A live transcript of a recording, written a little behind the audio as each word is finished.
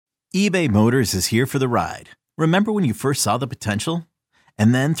eBay Motors is here for the ride. Remember when you first saw the potential?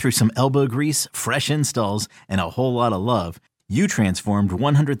 And then through some elbow grease, fresh installs, and a whole lot of love, you transformed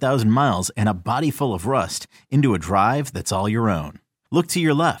 100,000 miles and a body full of rust into a drive that's all your own. Look to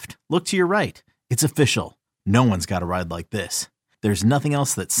your left. Look to your right. It's official. No one's got a ride like this. There's nothing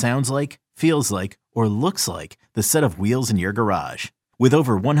else that sounds like, feels like, or looks like the set of wheels in your garage. With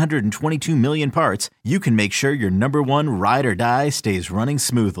over 122 million parts, you can make sure your number one ride or die stays running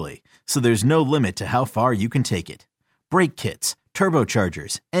smoothly. So there's no limit to how far you can take it. Brake kits,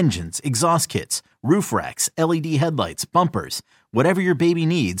 turbochargers, engines, exhaust kits, roof racks, LED headlights, bumpers, whatever your baby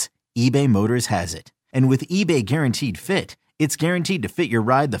needs, eBay Motors has it. And with eBay Guaranteed Fit, it's guaranteed to fit your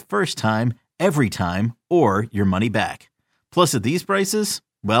ride the first time, every time, or your money back. Plus at these prices,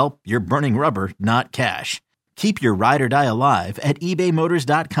 well, you're burning rubber, not cash. Keep your ride or die alive at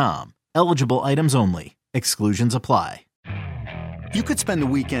ebaymotors.com. Eligible items only. Exclusions apply. You could spend the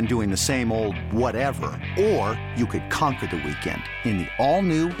weekend doing the same old whatever, or you could conquer the weekend in the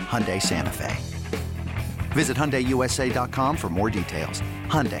all-new Hyundai Santa Fe. Visit HyundaiUSA.com for more details.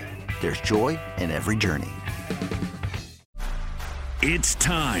 Hyundai, there's joy in every journey. It's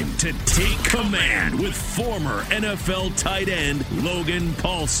time to take command with former NFL tight end Logan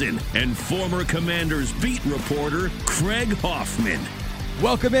Paulsen and former Commanders beat reporter Craig Hoffman.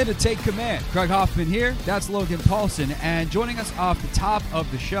 Welcome in to Take Command. Craig Hoffman here. That's Logan Paulsen. And joining us off the top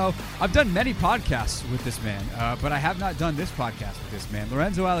of the show, I've done many podcasts with this man, but I have not done this podcast with this man.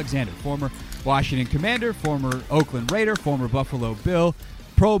 Lorenzo Alexander, former Washington Commander, former Oakland Raider, former Buffalo Bill,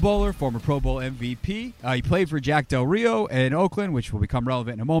 Pro Bowler, former Pro Bowl MVP. He played for Jack Del Rio in Oakland, which will become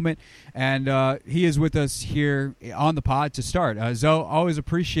relevant in a moment. And he is with us here on the pod to start. Zoe, always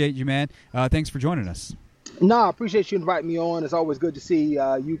appreciate you, man. Thanks for joining us. No, I appreciate you inviting me on. It's always good to see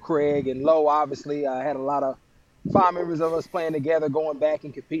you, Craig, and Lo. Obviously, I had a lot of fond memories of us playing together, going back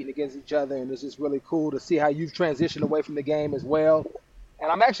and competing against each other, and it's just really cool to see how you've transitioned away from the game as well.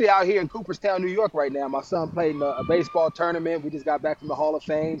 And I'm actually out here in Cooperstown, New York right now. My son played in a baseball tournament. We just got back from the Hall of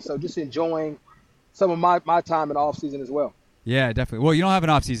Fame, so just enjoying some of my time in off season as well. Yeah, definitely. Well, you don't have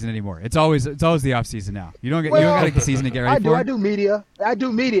an off season anymore. It's always the off season now. You don't get a season to get ready for. I do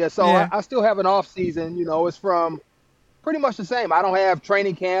media, so yeah. I still have an off season. You know, it's from pretty much the same. I don't have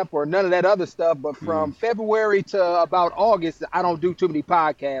training camp or none of that other stuff, but from February to about August, I don't do too many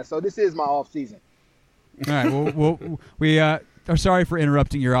podcasts. So this is my off season. All right. Well, we are sorry for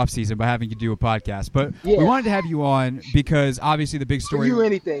interrupting your off season by having you do a podcast, but we wanted to have you on because obviously the big story. For you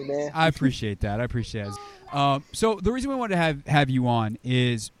anything, man. I appreciate that. So the reason we wanted to have you on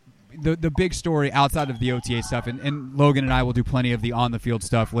is the big story outside of the OTA stuff, and Logan and I will do plenty of the on-the-field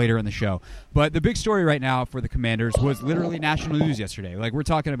stuff later in the show. But the big story right now for the Commanders was literally national news yesterday. Like, we're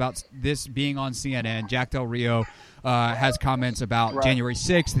talking about this being on CNN. Jack Del Rio has comments about January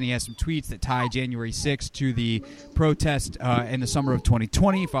 6th, and he has some tweets that tie January 6th to the protest in the summer of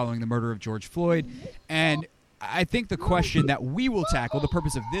 2020 following the murder of George Floyd. And I think the question that we will tackle, the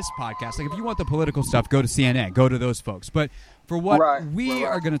purpose of this podcast, like if you want the political stuff, go to CNN, go to those folks. But for what we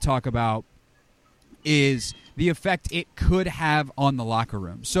are going to talk about is the effect it could have on the locker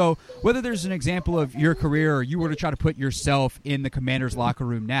room. So whether there's an example of your career or you were to try to put yourself in the Commanders' locker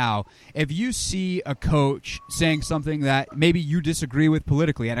room now, if you see a coach saying something that maybe you disagree with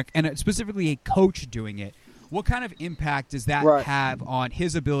politically, and specifically a coach doing it, what kind of impact does that have on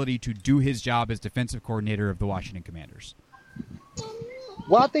his ability to do his job as defensive coordinator of the Washington Commanders?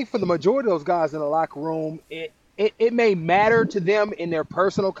 Well, I think for the majority of those guys in the locker room, it may matter to them in their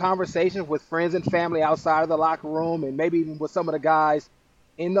personal conversations with friends and family outside of the locker room, and maybe even with some of the guys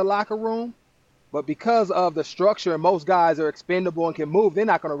in the locker room. But because of the structure, and most guys are expendable and can move, they're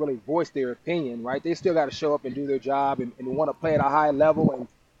not going to really voice their opinion, right? They still got to show up and do their job and want to play at a high level. And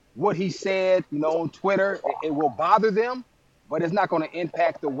what he said, on Twitter, it will bother them, but it's not going to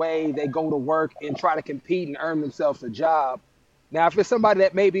impact the way they go to work and try to compete and earn themselves a job. Now, if it's somebody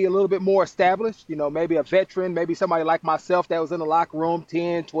that may be a little bit more established, maybe a veteran, maybe somebody like myself that was in the locker room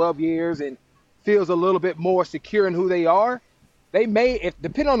 10, 12 years and feels a little bit more secure in who they are, they may, if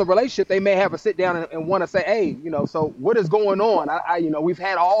depending on the relationship, they may have a sit down and want to say, hey, so what is going on? We've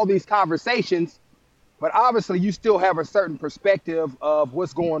had all these conversations, but obviously you still have a certain perspective of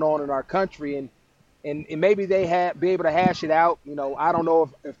what's going on in our country, and maybe they be able to hash it out. I don't know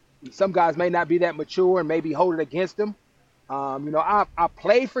if some guys may not be that mature and maybe hold it against them. I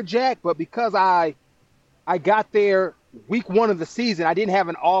played for Jack, but because I got there week one of the season, I didn't have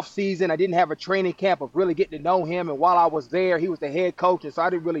an off season. I didn't have a training camp of really getting to know him. And while I was there, he was the head coach, and so I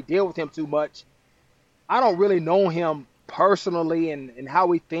didn't really deal with him too much. I don't really know him personally and how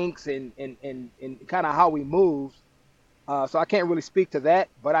he thinks and kind of how he moves. So I can't really speak to that,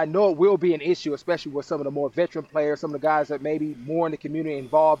 but I know it will be an issue, especially with some of the more veteran players, some of the guys that may be more in the community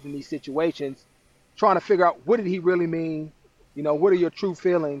involved in these situations, trying to figure out what did he really mean, what are your true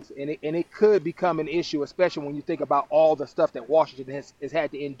feelings, and it could become an issue, especially when you think about all the stuff that Washington has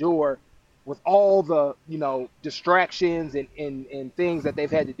had to endure with all the, distractions and things that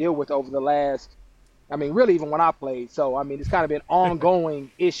they've had to deal with over the last, really even when I played. So, it's kind of been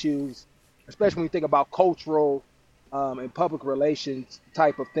ongoing issues, especially when you think about cultural and public relations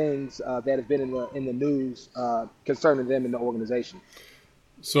type of things that have been in the news concerning them in the organization.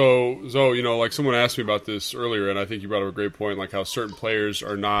 So, Zoe, like someone asked me about this earlier, and I think you brought up a great point, like how certain players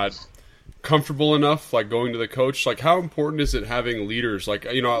are not comfortable enough, like going to the coach. Like, how important is it having leaders? Like,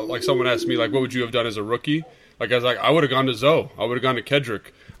 like someone asked me, like, what would you have done as a rookie? Like, I was like, I would have gone to Zoe. I would have gone to Kedrick.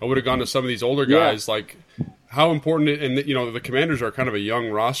 I would have gone to some of these older guys. Yeah. Like, how important, and the Commanders are kind of a young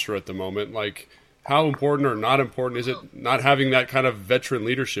roster at the moment. Like, how important or not important is it not having that kind of veteran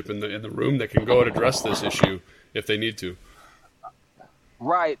leadership in the room that can go and address this issue if they need to?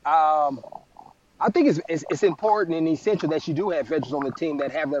 Right. I think it's important and essential that you do have veterans on the team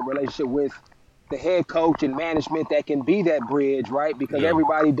that have that relationship with the head coach and management that can be that bridge, right? Because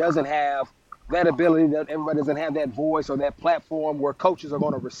everybody doesn't have that ability, everybody doesn't have that voice or that platform where coaches are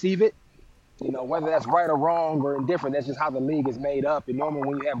going to receive it. Whether that's right or wrong or indifferent, that's just how the league is made up. And normally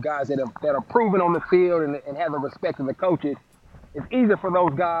when you have guys that are proven on the field and have the respect of the coaches, it's easier for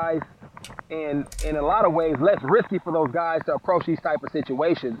those guys and in a lot of ways less risky for those guys to approach these type of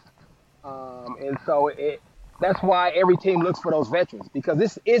situations. And so that's why every team looks for those veterans, because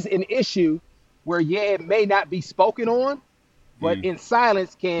this is an issue where, it may not be spoken on, but in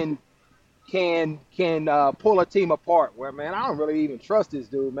silence can pull a team apart where, man, I don't really even trust this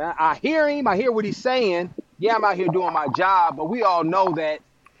dude, man. I hear him. I hear what he's saying. Yeah, I'm out here doing my job, but we all know that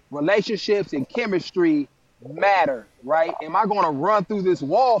relationships and chemistry matter, right? Am I going to run through this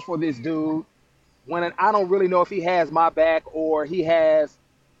wall for this dude when I don't really know if he has my back or he has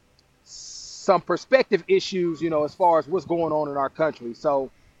some perspective issues, as far as what's going on in our country? So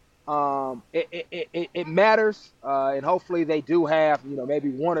it matters, and hopefully they do have, maybe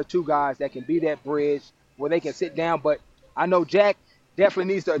one or two guys that can be that bridge where they can sit down. But I know Jack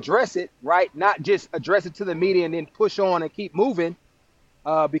definitely needs to address it, right? Not just address it to the media and then push on and keep moving,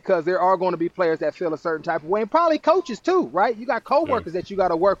 because there are going to be players that feel a certain type of way, and probably coaches too, right? You got coworkers that you got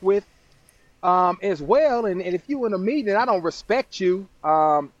to work with as well. And if you in a meeting and I don't respect you,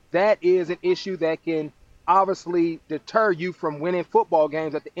 that is an issue that can obviously deter you from winning football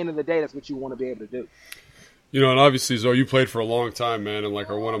games. At the end of the day, that's what you want to be able to do. And obviously, Zoe, you played for a long time, man, and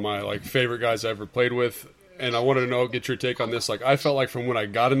are one of my favorite guys I ever played with. And I wanted to get your take on this. I felt like from when I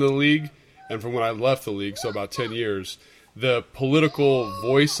got into the league and from when I left the league, so about 10 years, the political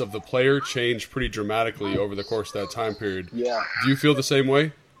voice of the player changed pretty dramatically over the course of that time period. Yeah. Do you feel the same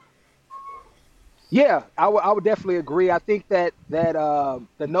way? Yeah, I would definitely agree. I think that the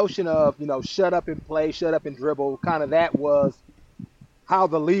notion of, shut up and play, shut up and dribble, kind of that was how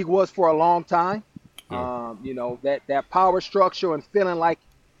the league was for a long time. Yeah. That power structure and feeling like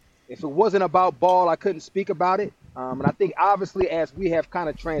if it wasn't about ball, I couldn't speak about it. And I think obviously as we have kind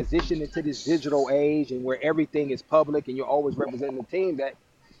of transitioned into this digital age and where everything is public and you're always representing the team, that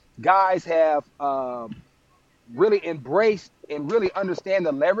guys have really embraced and really understand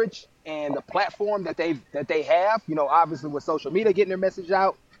the leverage and the platform that they have, obviously with social media getting their message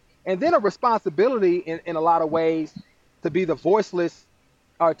out, and then a responsibility in a lot of ways to be the voiceless,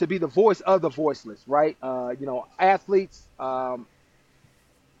 or to be the voice of the voiceless, right? Athletes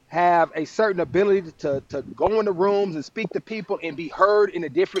have a certain ability to go into rooms and speak to people and be heard in a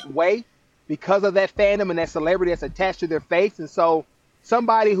different way because of that fandom and that celebrity that's attached to their face. And so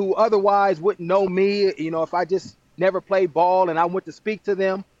somebody who otherwise wouldn't know me, if I just never played ball and I went to speak to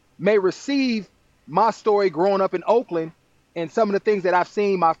them, may receive my story growing up in Oakland and some of the things that I've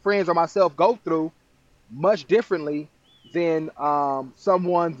seen my friends or myself go through much differently than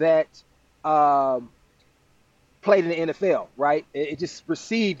someone that played in the NFL, right? It just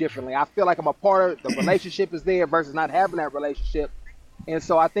received differently. I feel like I'm a part of the relationship is there versus not having that relationship. And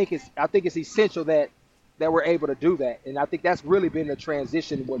so I think it's essential that we're able to do that. And I think that's really been the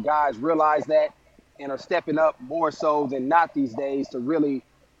transition where guys realize that and are stepping up more so than not these days to really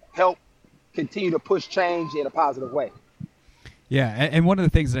help continue to push change in a positive way. Yeah, and one of the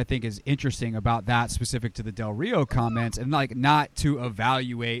things that I think is interesting about that, specific to the Del Rio comments, and not to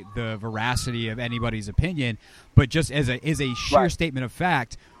evaluate the veracity of anybody's opinion, but just as a sheer statement of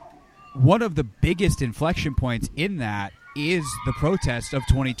fact, one of the biggest inflection points in that is the protest of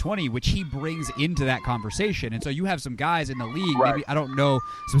 2020, which he brings into that conversation. And so you have some guys in the league, Right. maybe I don't know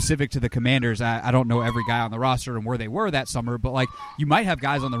specific to the Commanders, I don't know every guy on the roster and where they were that summer, but like you might have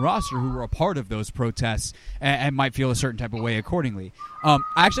guys on the roster who were a part of those protests and might feel a certain type of way accordingly. I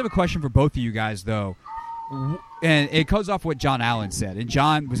actually have a question for both of you guys, though. And it goes off what John Allen said. And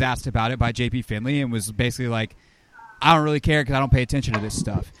John was asked about it by JP Finley and was basically like, I don't really care because I don't pay attention to this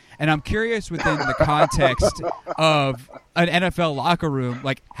stuff. And I'm curious within the context of an NFL locker room,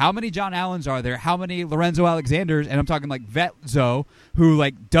 like how many John Allens are there? How many Lorenzo Alexanders? And I'm talking like Vet Zoe, who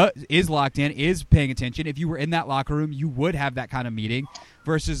like is locked in, is paying attention. If you were in that locker room, you would have that kind of meeting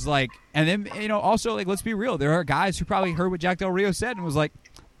versus like, and then, also like, let's be real. There are guys who probably heard what Jack Del Rio said and was like,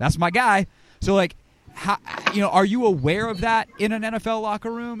 that's my guy. So like, how, are you aware of that in an NFL locker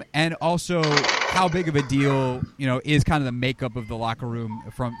room? And also, how big of a deal, is kind of the makeup of the locker room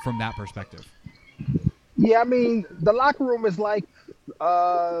from that perspective? Yeah, I mean, the locker room is like,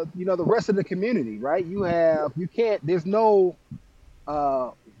 the rest of the community, right? There's no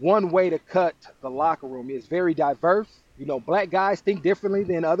one way to cut the locker room. It's very diverse. Black guys think differently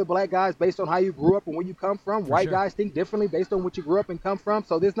than other black guys based on how you grew up and where you come from. White guys think differently based on what you grew up and come from.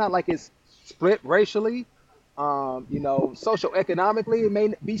 So there's not like it's split racially. Socioeconomically, it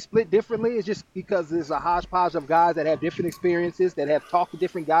may be split differently. It's just because there's a hodgepodge of guys that have different experiences, that have talked to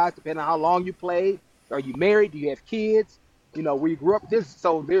different guys depending on how long you played. Are you married? Do you have kids? Where you grew up.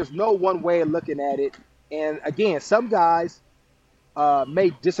 So there's no one way of looking at it. And again, some guys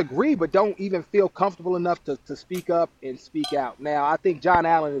may disagree, but don't even feel comfortable enough to speak up and speak out. Now, I think John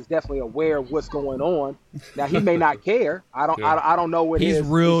Allen is definitely aware of what's going on. Now, he may not care. I don't know what he's his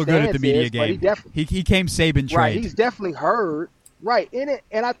real good at the media is, game. But he came Saban trained. Right, he's definitely heard. Right,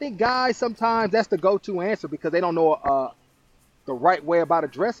 and I think guys sometimes that's the go-to answer because they don't know the right way about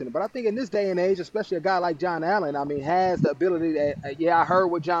addressing it. But I think in this day and age, especially a guy like John Allen, has the ability to, I heard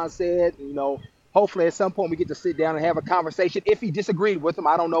what John said, hopefully at some point we get to sit down and have a conversation. If he disagreed with him,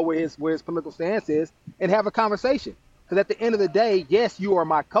 I don't know where his political stance is, and have a conversation. Because at the end of the day, yes, you are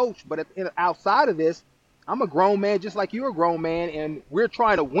my coach, but outside of this, I'm a grown man just like you're a grown man, and we're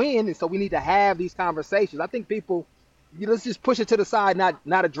trying to win, and so we need to have these conversations. I think people, let's just push it to the side,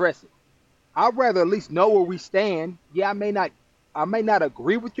 not address it. I'd rather at least know where we stand. Yeah, I may not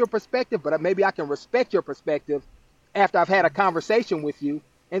agree with your perspective, but maybe I can respect your perspective after I've had a conversation with you.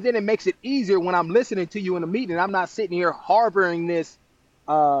 And then it makes it easier when I'm listening to you in a meeting. I'm not sitting here harboring this,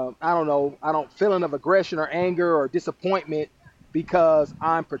 feeling of aggression or anger or disappointment because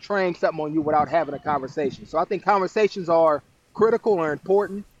I'm portraying something on you without having a conversation. So I think conversations are critical or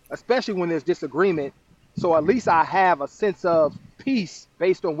important, especially when there's disagreement. So at least I have a sense of peace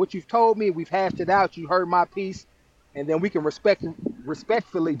based on what you've told me. We've hashed it out. You heard my piece. And then we can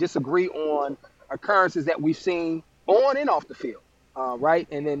respectfully disagree on occurrences that we've seen on and off the field. Right,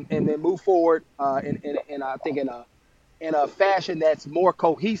 and then move forward, and I think in a fashion that's more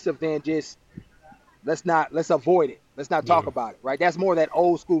cohesive than just let's avoid it, let's not talk about it. Right, that's more that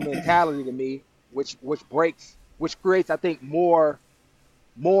old school mentality to me, which creates I think more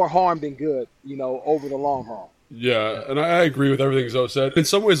harm than good, over the long haul. Yeah, and I agree with everything Zoe said. In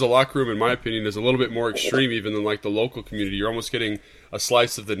some ways, the locker room, in my opinion, is a little bit more extreme even than like the local community. You're almost getting a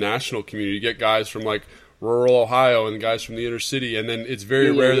slice of the national community. You get guys from like rural Ohio and guys from the inner city, and then it's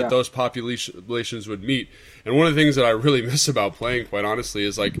very rare that those populations would meet. And one of the things that I really miss about playing, quite honestly,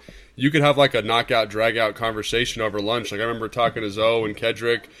 is like you could have like a knockout, drag-out conversation over lunch. Like I remember talking to Zoe and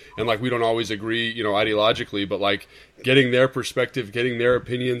Kedrick, and like we don't always agree, ideologically, but like getting their perspective, getting their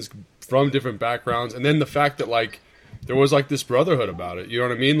opinions from different backgrounds, and then the fact that like there was like this brotherhood about it. You know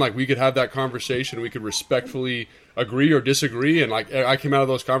what I mean? Like we could have that conversation, we could respectfully agree or disagree, and like I came out of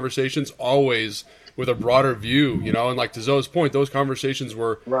those conversations always with a broader view, and like to Zoe's point, those conversations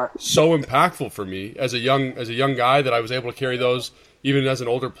were so impactful for me as a young guy that I was able to carry those even as an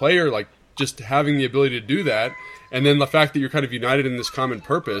older player, like just having the ability to do that. And then the fact that you're kind of united in this common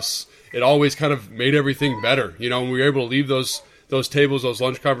purpose, it always kind of made everything better, and we were able to leave those tables, those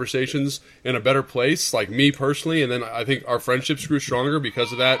lunch conversations in a better place, like me personally, and then I think our friendships grew stronger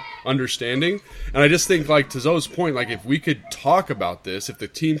because of that understanding. And I just think, like, to Zoe's point, like, if we could talk about this, if the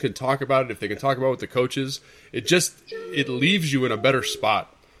team can talk about it, if they can talk about it with the coaches, it leaves you in a better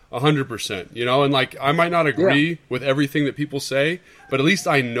spot, 100%, and, like, I might not agree with everything that people say, but at least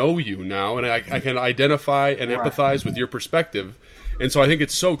I know you now, and I can identify and empathize with your perspective. And so I think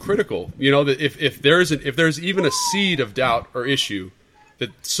it's so critical, that if there's even a seed of doubt or issue,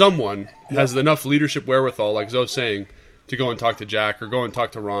 that someone has enough leadership wherewithal, like Zoe's saying, to go and talk to Jack or go and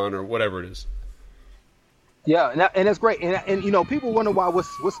talk to Ron or whatever it is. Yeah, and that's great. And people wonder why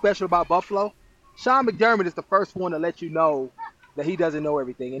what's special about Buffalo. Sean McDermott is the first one to let you know that he doesn't know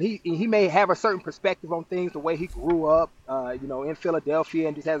everything, and he may have a certain perspective on things, the way he grew up, in Philadelphia,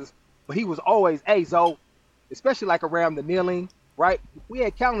 and just has. But he was always, hey, Zoe, especially like around the kneeling, right? We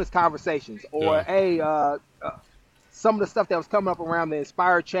had countless conversations, or some of the stuff that was coming up around the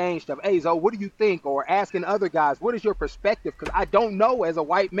inspired change stuff. Hey, Zoe, what do you think? Or asking other guys, what is your perspective? Because I don't know as a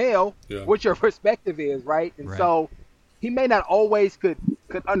white male what your perspective is, right? And so he may not always could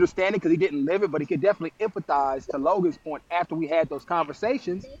understand it because he didn't live it, but he could definitely empathize, to Logan's point, after we had those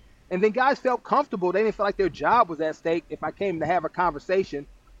conversations. And then guys felt comfortable. They didn't feel like their job was at stake if I came to have a conversation,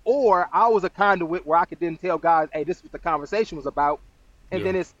 or I was a conduit where I could then tell guys, hey, this is what the conversation was about. And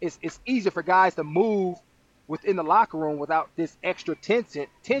then it's easier for guys to move within the locker room without this extra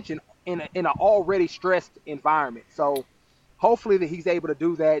tension in an already stressed environment. So hopefully that he's able to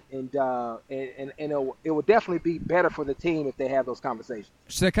do that, and it will definitely be better for the team if they have those conversations.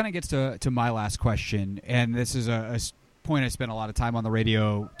 So that kind of gets to my last question, and this is a point I spent a lot of time on the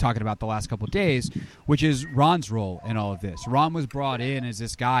radio talking about the last couple of days, which is Ron's role in all of this. Ron was brought in as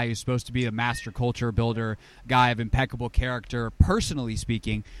this guy who's supposed to be a master culture builder, guy of impeccable character, personally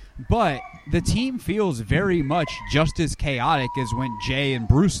speaking, but the team feels very much just as chaotic as when Jay and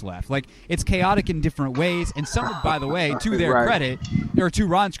Bruce left. Like, it's chaotic in different ways, and some of, by the way, to their credit, or to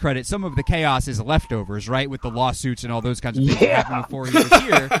Ron's credit, some of the chaos is leftovers, right, with the lawsuits and all those kinds of things that happened before he was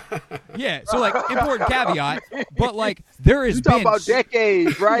here. So, like, important caveat, but, like, there has been... talk about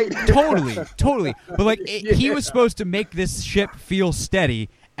decades, right? Totally. But, like, he was supposed to make this ship feel steady,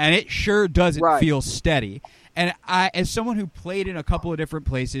 and it sure doesn't feel steady. And I, as someone who played in a couple of different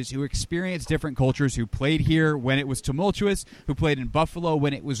places, who experienced different cultures, who played here when it was tumultuous, who played in Buffalo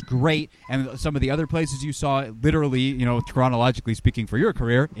when it was great, and some of the other places you saw, literally, chronologically speaking for your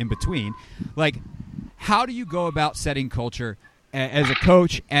career, in between, like, how do you go about setting culture as a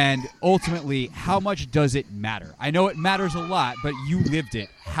coach, and ultimately, how much does it matter? I know it matters a lot, but you lived it.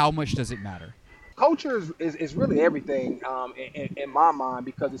 How much does it matter? Culture is really everything in my mind,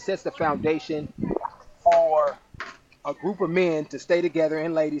 because it sets the foundation for a group of men to stay together,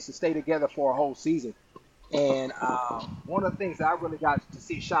 and ladies to stay together for a whole season. And one of the things that I really got to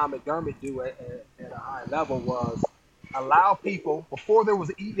see Sean McDermott do at a high level was allow people, before there was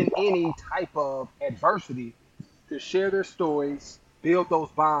even any type of adversity, to share their stories, build those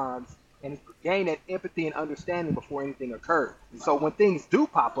bonds, and gain that empathy and understanding before anything occurred. And so when things do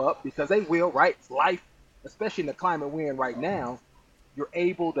pop up, because they will, right? It's life, especially in the climate we're in right now, you're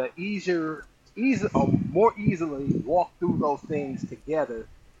able to more easily walk through those things together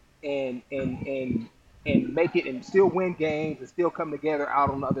and make it, and still win games, and still come together out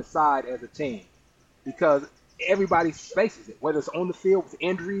on the other side as a team, because everybody faces it, whether it's on the field with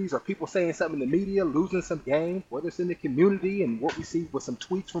injuries or people saying something in the media, losing some games, whether it's in the community and what we see with some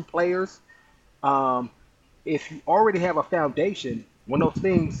tweets from players. If you already have a foundation, when those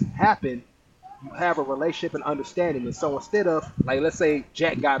things happen, you have a relationship and understanding. And so instead of, like, let's say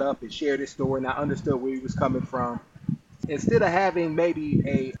Jack got up and shared his story and I understood where he was coming from, instead of having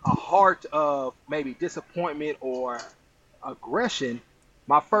maybe a heart of maybe disappointment or aggression,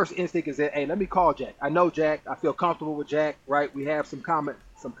 my first instinct is that, hey, let me call Jack. I know Jack. I feel comfortable with Jack, right? We have some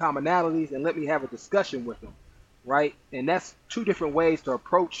commonalities, and let me have a discussion with him, right? And that's two different ways to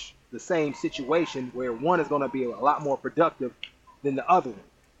approach the same situation, where one is going to be a lot more productive than the other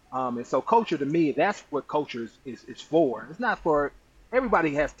one. And so culture, to me, that's what culture is for. It's not for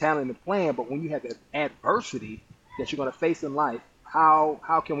everybody has talent and plan, but when you have that adversity that you're going to face in life,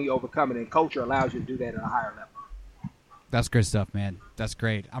 how can we overcome it? And culture allows you to do that at a higher level. That's good stuff, man. That's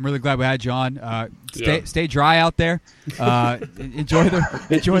great. I'm really glad we had you on. Stay dry out there. Enjoy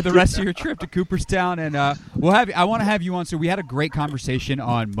the rest of your trip to Cooperstown, and we'll have. I want to have you on. So we had a great conversation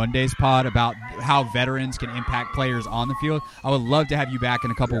on Monday's pod about how veterans can impact players on the field. I would love to have you back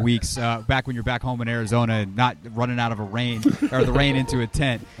in a couple weeks, back when you're back home in Arizona and not running out of the rain into a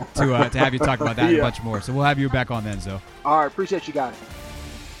tent, to have you talk about that and a bunch more. So we'll have you back on then, Zo. All right, appreciate you guys.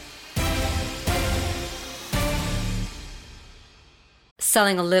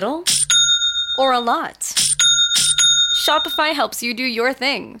 Selling a little or a lot? Shopify helps you do your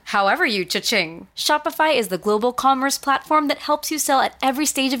thing, however you cha-ching. Shopify is the global commerce platform that helps you sell at every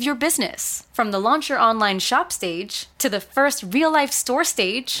stage of your business. From the launch your online shop stage, to the first real-life store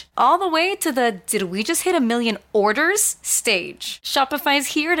stage, all the way to the did we just hit 1 million orders stage. Shopify's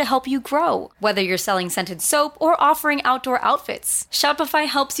here to help you grow. Whether you're selling scented soap or offering outdoor outfits, Shopify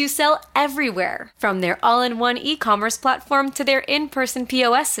helps you sell everywhere. From their all-in-one e-commerce platform to their in-person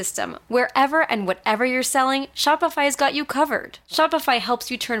POS system, wherever and whatever you're selling, Shopify's got got you covered. Shopify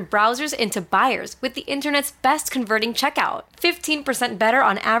helps you turn browsers into buyers with the internet's best converting checkout. 15% better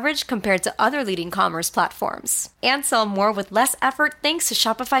on average compared to other leading commerce platforms. And sell more with less effort thanks to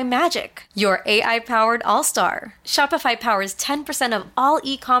Shopify Magic, your AI-powered all-star. Shopify powers 10% of all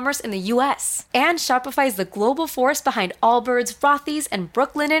e-commerce in the U.S. And Shopify is the global force behind Allbirds, Rothy's, and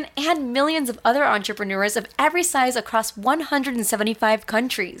Brooklinen, and millions of other entrepreneurs of every size across 175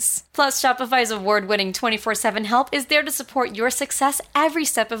 countries. Plus, Shopify's award-winning 24/7 help is there to support your success every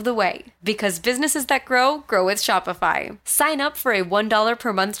step of the way. Because businesses that grow, grow with Shopify. Sign up for a $1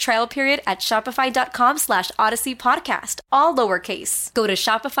 per month trial period at shopify.com/Odyssey Podcast, all lowercase. Go to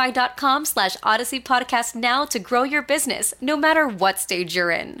shopify.com/Odyssey Podcast now to grow your business, no matter what stage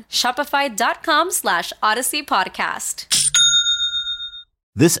you're in. Shopify.com/Odyssey Podcast.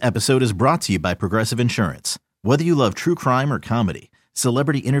 This episode is brought to you by Progressive Insurance. Whether you love true crime or comedy,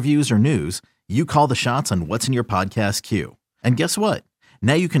 celebrity interviews or news, you call the shots on what's in your podcast queue. And guess what?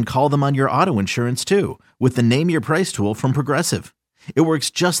 Now you can call them on your auto insurance too with the Name Your Price tool from Progressive. It works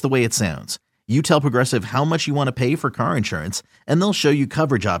just the way it sounds. You tell Progressive how much you want to pay for car insurance, and they'll show you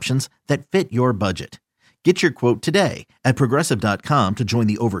coverage options that fit your budget. Get your quote today at Progressive.com to join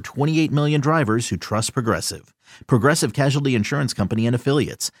the over 28 million drivers who trust Progressive. Progressive Casualty Insurance Company and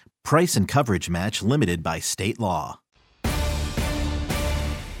Affiliates. Price and coverage match limited by state law.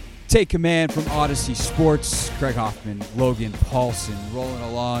 Take command from Odyssey Sports. Craig Hoffman, Logan Paulson rolling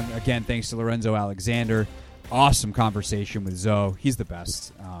along. Again, thanks to Lorenzo Alexander. Awesome conversation with Zoe. He's the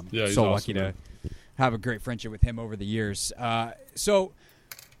best. Yeah, he's so awesome, lucky man. to have a great friendship with him over the years. So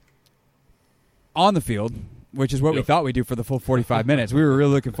on the field, which is what we thought we'd do for the full 45 minutes. We were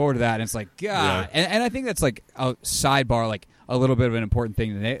really looking forward to that, and it's like, God. Yeah. And I think that's like a sidebar, like a little bit of an important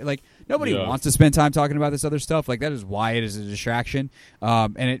thing today. Like, nobody wants to spend time talking about this other stuff. Like, that is why it is a distraction.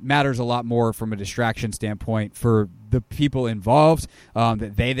 And it matters a lot more from a distraction standpoint for the people involved,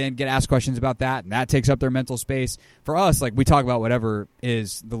 that they then get asked questions about that, and that takes up their mental space. For us, like, we talk about whatever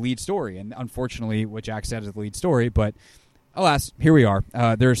is the lead story, and unfortunately what Jack said is the lead story, but alas, here we are.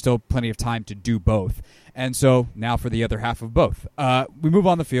 There is still plenty of time to do both. And so now for the other half of both. We move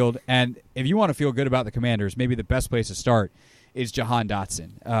on the field, and if you want to feel good about the Commanders, maybe the best place to start is Jahan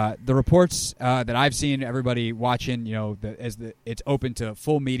Dotson. The reports that I've seen, everybody watching, it's open to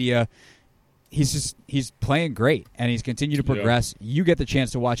full media. He's playing great, and he's continued to progress. Yeah. You get the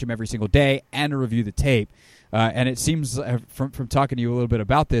chance to watch him every single day and to review the tape. And it seems from talking to you a little bit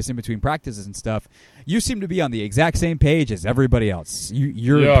about this in between practices and stuff, you seem to be on the exact same page as everybody else.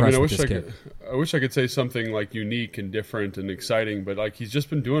 You're impressed with this kid. I wish I could say something like unique and different and exciting, but like he's just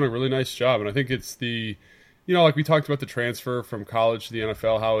been doing a really nice job. And I think it's like we talked about the transfer from college to the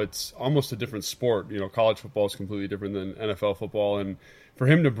NFL, how it's almost a different sport. College football is completely different than NFL football, and for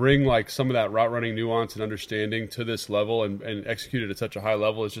him to bring like some of that route running nuance and understanding to this level and execute it at such a high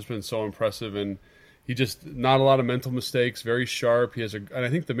level has just been so impressive. And he just, not a lot of mental mistakes, very sharp. He has and I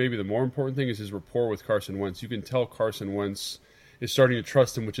think maybe the more important thing is his rapport with Carson Wentz. You can tell Carson Wentz is starting to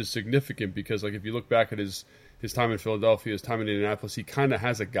trust him, which is significant because, like, if you look back at his time in Philadelphia, his time in Indianapolis, he kind of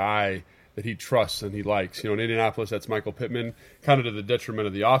has a guy that he trusts and he likes. In Indianapolis, that's Michael Pittman, kind of to the detriment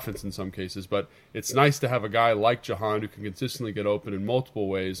of the offense in some cases. But it's nice to have a guy like Jahan who can consistently get open in multiple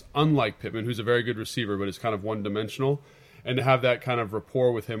ways, unlike Pittman, who's a very good receiver but is kind of one-dimensional, and to have that kind of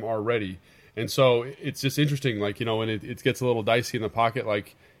rapport with him already. And so it's just interesting, like, when it gets a little dicey in the pocket,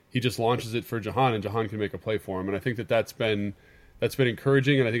 like he just launches it for Jahan, and Jahan can make a play for him. And I think that's been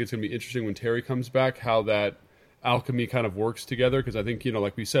encouraging, and I think it's going to be interesting when Terry comes back, how that alchemy kind of works together. Because I think,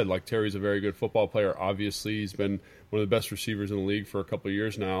 like we said, like Terry's a very good football player. Obviously, he's been one of the best receivers in the league for a couple of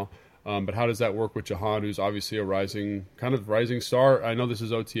years now. But how does that work with Jahan, who's obviously a rising star? I know this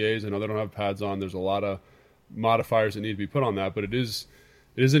is OTAs. I know they don't have pads on. There's a lot of modifiers that need to be put on that, but it is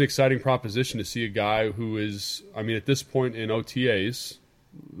an exciting proposition to see a guy who is, at this point in OTAs,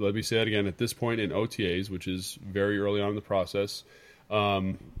 let me say that again, at this point in OTAs, which is very early on in the process,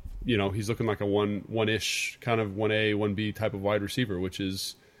 he's looking like a one-ish, kind of 1A, 1B type of wide receiver, which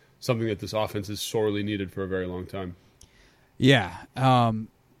is something that this offense is sorely needed for a very long time. Yeah,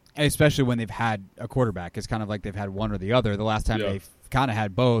 especially when they've had a quarterback. It's kind of like they've had one or the other. The last time they've kind of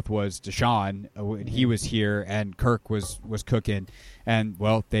had both was Deshaun. He was here, and Kirk was cooking, and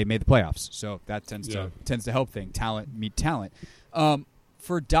well, they made the playoffs. So that tends to help things. Talent meet talent.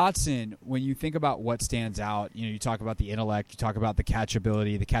 For Dotson, when you think about what stands out, you talk about the intellect, you talk about the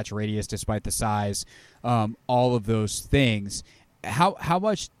catchability, the catch radius despite the size, all of those things. How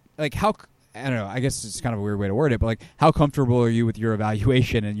much, like, how, I don't know, I guess it's kind of a weird way to word it, but like, how comfortable are you with your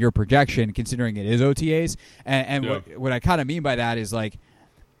evaluation and your projection, considering it is OTAs? And what I kind of mean by that is, like,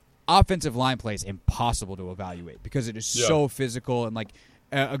 offensive line play is impossible to evaluate because it is so physical, and like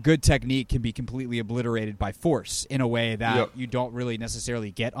a good technique can be completely obliterated by force in a way that you don't really necessarily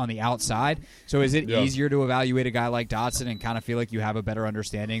get on the outside. So is it easier to evaluate a guy like Dotson and kind of feel like you have a better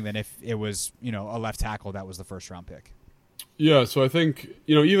understanding than if it was, you know, a left tackle that was the first round pick? Yeah, so I think,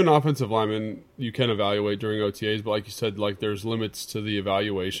 you know, even offensive linemen you can evaluate during OTAs, but like you said, like there's limits to the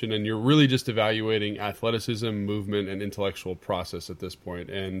evaluation, and you're really just evaluating athleticism, movement, and intellectual process at this point.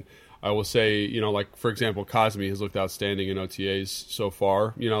 And I will say, you know, like, for example, Cosme has looked outstanding in OTAs so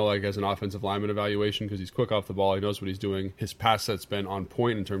far, you know, like as an offensive lineman evaluation, because he's quick off the ball. He knows what he's doing. His pass set's been on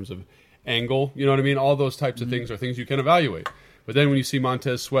point in terms of angle. You know what I mean? All those types of things are things you can evaluate. But then when you see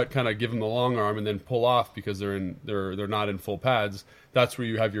Montez Sweat kind of give him the long arm and then pull off because they're not in full pads, that's where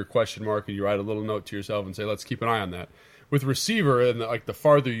you have your question mark and you write a little note to yourself and say, let's keep an eye on that. With receiver, and like the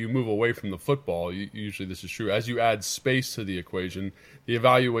farther you move away from the football, usually this is true, as you add space to the equation, the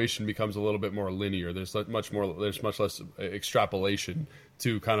evaluation becomes a little bit more linear. There's much less extrapolation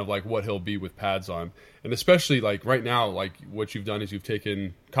to kind of like what he'll be with pads on. And especially like right now, like what you've done is you've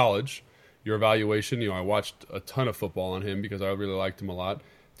taken college, your evaluation, you know, I watched a ton of football on him because I really liked him a lot,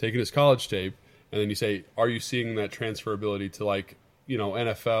 taking his college tape, and then you say, are you seeing that transferability to like, you know,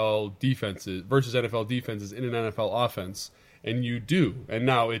 NFL defenses versus NFL defenses in an NFL offense? And you do. And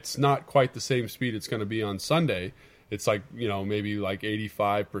now it's not quite the same speed it's going to be on Sunday. It's like, you know, maybe like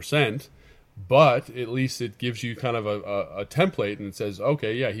 85%, but at least it gives you kind of a template, and it says,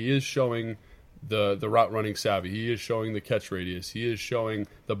 okay, yeah, he is showing the route running savvy. He is showing the catch radius. He is showing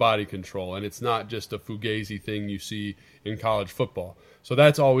the body control. And it's not just a fugazi thing you see in college football. So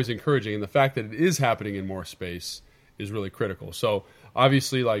that's always encouraging. And the fact that it is happening in more space is really critical. So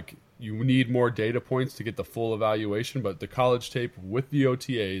obviously, like, you need more data points to get the full evaluation, but the college tape with the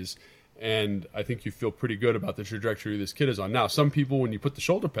OTAs, and I think you feel pretty good about the trajectory this kid is on. Now, some people, when you put the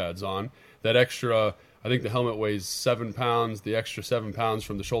shoulder pads on, that extra, I think the helmet weighs 7 pounds, the extra 7 pounds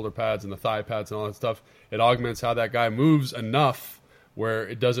from the shoulder pads and the thigh pads and all that stuff, it augments how that guy moves enough where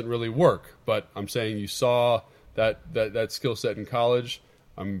it doesn't really work. But I'm saying you saw that skill set in college.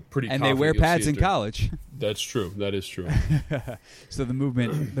 I'm pretty confident. And they wear pads in college. That's true. That is true. So the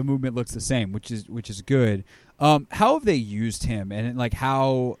movement looks the same, which is good. How have they used him, and like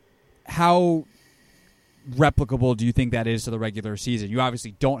how replicable do you think that is to the regular season? You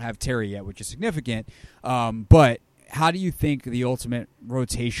obviously don't have Terry yet, which is significant. But how do you think the ultimate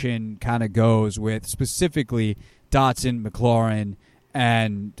rotation kind of goes with specifically Dotson, McLaurin,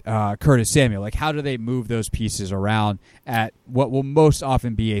 and Curtis Samuel? Like, how do they move those pieces around at what will most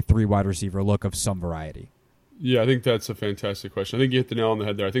often be a 3 wide receiver look of some variety? Yeah, I think that's a fantastic question. I think you hit the nail on the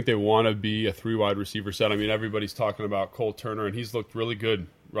head there. I think they want to be a 3 wide receiver set. I mean, everybody's talking about Cole Turner, and he's looked really good.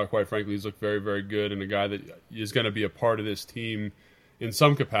 Quite frankly, he's looked very, very good, and a guy that is going to be a part of this team in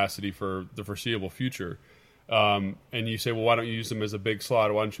some capacity for the foreseeable future. And you say, well, why don't you use him as a big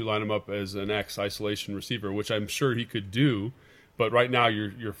slot? Why don't you line him up as an X isolation receiver, which I'm sure he could do. But right now,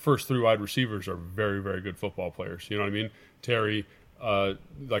 your first 3 wide receivers are very, very good football players. You know what I mean? Terry,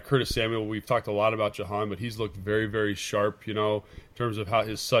 like Curtis Samuel, we've talked a lot about Jahan, but he's looked very, very sharp, you know, in terms of how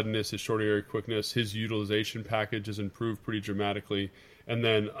his suddenness, his short area quickness, his utilization package has improved pretty dramatically. And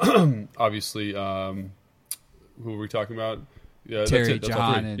then, obviously, who were we talking about? Yeah, Terry, that's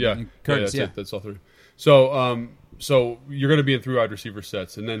Jahan, and Curtis. That's all 3. So, so you're going to be in 3 wide receiver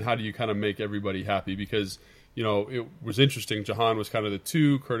sets, and then how do you kind of make everybody happy? Because, you know, it was interesting. Jahan was kind of the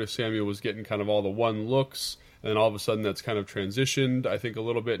 2. Curtis Samuel was getting kind of all the 1 looks. And then all of a sudden that's kind of transitioned, I think, a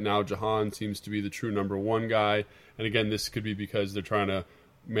little bit. Now Jahan seems to be the true number 1 guy. And again, this could be because they're trying to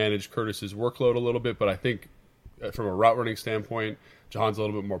manage Curtis's workload a little bit. But I think from a route running standpoint, Jahan's a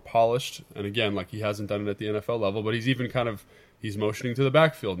little bit more polished. And again, like, he hasn't done it at the NFL level, but he's even kind of, he's motioning to the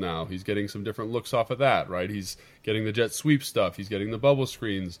backfield now. He's getting some different looks off of that, right? He's getting the jet sweep stuff. He's getting the bubble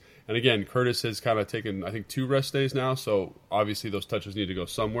screens. And again, Curtis has kind of taken, I think, 2 rest days now. So obviously those touches need to go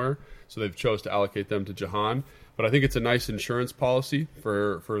somewhere. So they've chose to allocate them to Jahan. But I think it's a nice insurance policy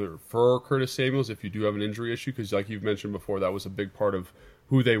for Curtis Samuels if you do have an injury issue, because like you've mentioned before, that was a big part of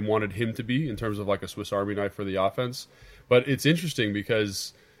who they wanted him to be in terms of like a Swiss Army knife for the offense. But it's interesting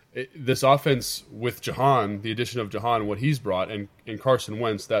because this offense with Jahan, the addition of Jahan, what he's brought, and Carson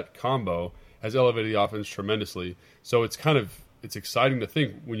Wentz, that combo, has elevated the offense tremendously. So it's exciting to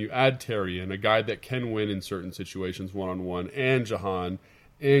think when you add Terry and a guy that can win in certain situations one-on-one, and Jahan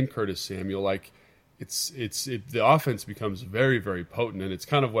and Curtis Samuel, like, the offense becomes very, very potent, and it's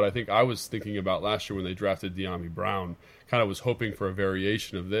kind of what I think I was thinking about last year when they drafted De'Ami Brown. Kind of was hoping for a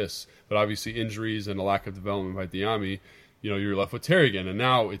variation of this, but obviously injuries and a lack of development by De'Ami, you know, you're left with Terry again, and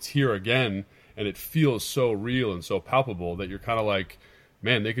now it's here again, and it feels so real and so palpable that you're kind of like,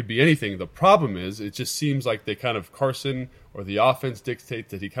 man, they could be anything. The problem is it just seems like they kind of Carson or the offense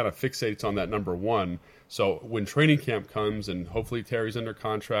dictates that he kind of fixates on that number one. So when training camp comes and hopefully Terry's under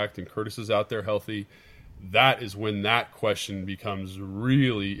contract and Curtis is out there healthy, that is when that question becomes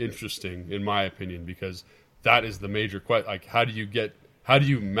really interesting, in my opinion, because that is the major question. Like, how do you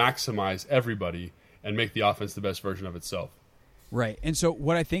maximize everybody and make the offense the best version of itself? Right. And so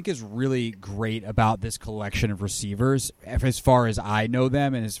what I think is really great about this collection of receivers, as far as I know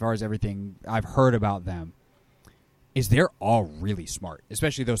them and as far as everything I've heard about them, is they're all really smart,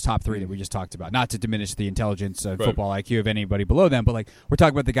 especially those top three that we just talked about. Not to diminish the intelligence of football IQ of anybody below them, but like we're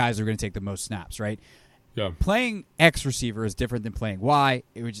talking about the guys who are going to take the most snaps, right? Yeah. Playing X receiver is different than playing Y,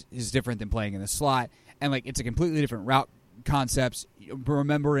 which is different than playing in the slot, and like it's a completely different route concepts.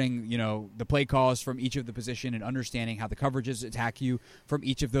 Remembering, the play calls from each of the position and understanding how the coverages attack you from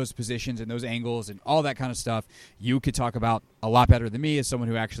each of those positions and those angles and all that kind of stuff, you could talk about a lot better than me as someone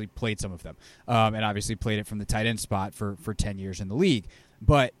who actually played some of them, and obviously played it from the tight end spot for 10 years in the league.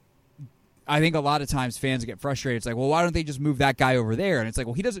 But I think a lot of times fans get frustrated. It's like, well, why don't they just move that guy over there? And it's like,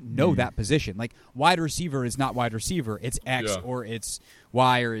 well, he doesn't know that position. Like, wide receiver is not wide receiver. It's X or it's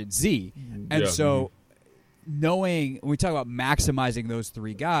Y or it's Z. And so knowing, when we talk about maximizing those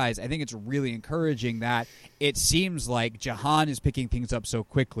three guys, I think it's really encouraging that it seems like Jahan is picking things up so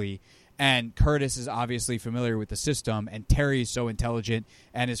quickly, and Curtis is obviously familiar with the system, and Terry's so intelligent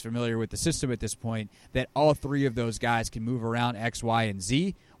and is familiar with the system at this point that all three of those guys can move around X, Y, and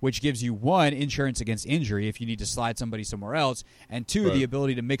Z, which gives you, one, insurance against injury if you need to slide somebody somewhere else, and two, the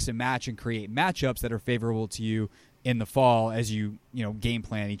ability to mix and match and create matchups that are favorable to you in the fall as you game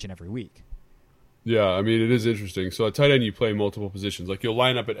plan each and every week. Yeah, I mean, it is interesting. So at tight end, you play multiple positions. Like, you'll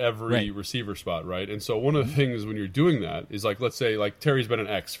line up at every receiver spot, right? And so one of the things when you're doing that is, like, let's say, like, Terry's been an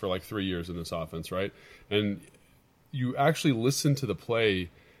X for, like, 3 years in this offense, right? And you actually listen to the play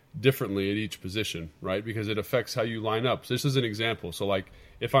differently at each position, right? Because it affects how you line up. So this is an example. So, like,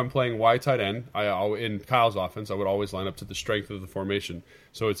 if I'm playing Y tight end, in Kyle's offense, I would always line up to the strength of the formation.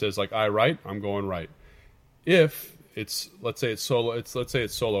 So it says, like, I right, I'm going right. If it's, let's say it's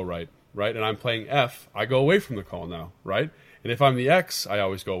solo right. Right, and I'm playing F, I go away from the call now, right? And if I'm the X, I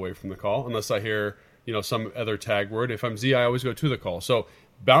always go away from the call unless I hear, some other tag word. If I'm Z, I always go to the call. So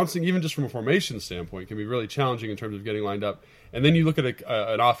bouncing, even just from a formation standpoint, can be really challenging in terms of getting lined up. And then you look at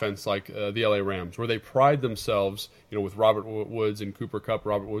an offense like the LA Rams, where they pride themselves, with Robert Woods and Cooper Kupp.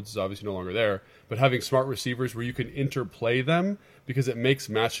 Robert Woods is obviously no longer there, but having smart receivers where you can interplay them, because it makes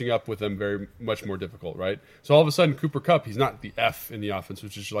matching up with them very much more difficult, right? So all of a sudden, Cooper Kupp, he's not the F in the offense,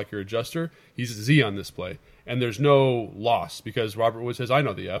 which is like your adjuster. He's a Z on this play. And there's no loss because Robert Woods says, I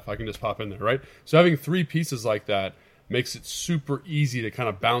know the F. I can just pop in there, right? So having three pieces like that makes it super easy to kind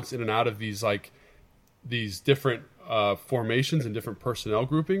of bounce in and out of these different formations and different personnel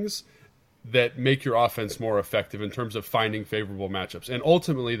groupings that make your offense more effective in terms of finding favorable matchups. And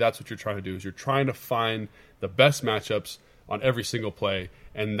ultimately, that's what you're trying to do, is you're trying to find the best matchups on every single play.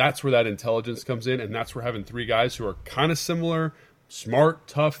 And that's where that intelligence comes in, and that's where having three guys who are kind of similar, smart,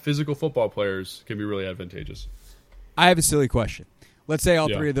 tough, physical football players can be really advantageous. I have a silly question. Let's say all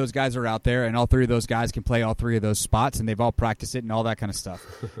three of those guys are out there, and all three of those guys can play all three of those spots, and they've all practiced it and all that kind of stuff.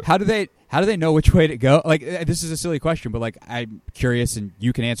 How do they know which way to go? Like, this is a silly question, but like, I'm curious, and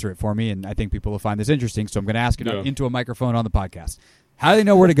you can answer it for me, and I think people will find this interesting, so I'm going to ask it into a microphone on the podcast. How do they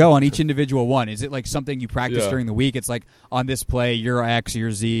know where to go on each individual one? Is it like something you practice during the week? It's like, on this play, you're X,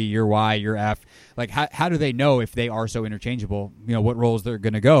 you're Z, you're Y, you're F. Like, how do they know if they are so interchangeable, what roles they're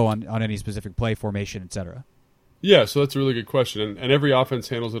going to go on any specific play, formation, et cetera? Yeah, so that's a really good question, and every offense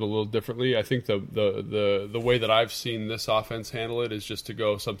handles it a little differently. I think the way that I've seen this offense handle it is just to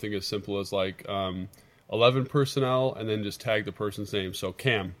go something as simple as like 11 personnel and then just tag the person's name. So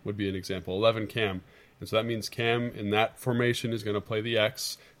Cam would be an example, 11 Cam. And so that means Cam in that formation is going to play the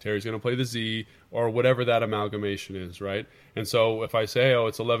X, Terry's going to play the Z, or whatever that amalgamation is, right? And so if I say,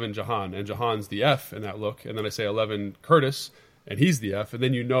 it's 11 Jahan, and Jahan's the F in that look, and then I say 11 Curtis, and he's the F, and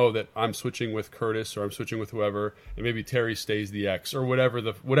then you know that I'm switching with Curtis or I'm switching with whoever, and maybe Terry stays the X, or whatever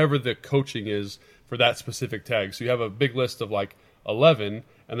the coaching is for that specific tag. So you have a big list of like 11,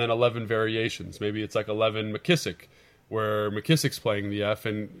 and then 11 variations. Maybe it's like 11 McKissick, where McKissick's playing the F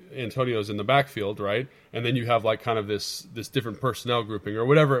and Antonio's in the backfield, right? And then you have like kind of this different personnel grouping or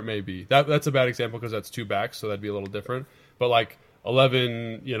whatever it may be. That's a bad example because that's two backs, so that'd be a little different. But like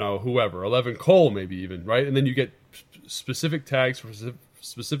 11, whoever, 11 Cole maybe even, right? And then you get specific tags for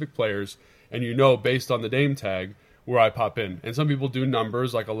specific players, and based on the name tag where I pop in. And some people do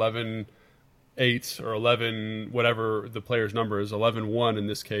numbers like 11-8 or 11 whatever the player's number is, 11-1 in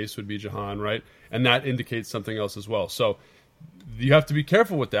this case would be Jahan, right? And that indicates something else as well. So you have to be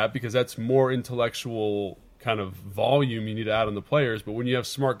careful with that because that's more intellectual kind of volume you need to add on the players. But when you have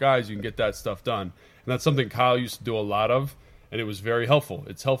smart guys, you can get that stuff done. And that's something Kyle used to do a lot of, and it was very helpful.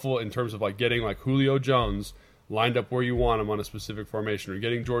 It's helpful in terms of like getting like Julio Jones lined up where you want him on a specific formation, or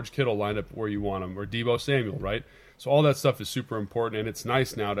getting George Kittle lined up where you want him, or Deebo Samuel, right? So all that stuff is super important, and it's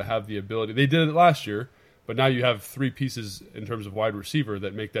nice now to have the ability. They did it last year, but now you have 3 pieces in terms of wide receiver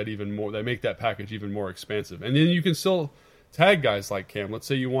that make that even more. They make that package even more expansive, and then you can still tag guys like Cam. Let's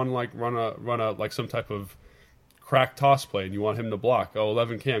say you want to like run a like some type of crack toss play, and you want him to block.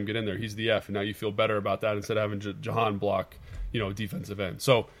 11 Cam, get in there. He's the F, and now you feel better about that instead of having Jahan block, defensive end.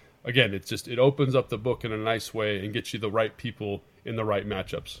 So again, it opens up the book in a nice way and gets you the right people in the right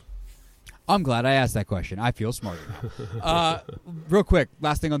matchups. I'm glad I asked that question. I feel smarter now. Real quick,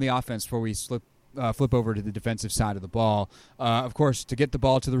 last thing on the offense before we flip over to the defensive side of the ball. Of course, to get the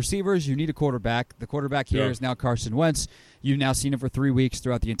ball to the receivers, you need a quarterback. The quarterback here is now Carson Wentz. You've now seen him for 3 weeks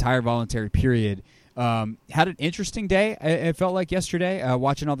throughout the entire voluntary period. Had an interesting day, it felt like yesterday,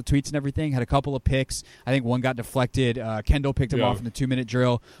 watching all the tweets and everything. Had a couple of picks. I think one got deflected. Kendall picked him off in the 2-minute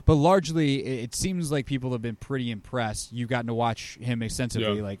drill. But largely, it seems like people have been pretty impressed. You've gotten to watch him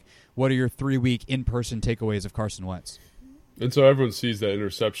extensively. Yeah. Like, what are your 3-week in-person takeaways of Carson Wentz? And so everyone sees that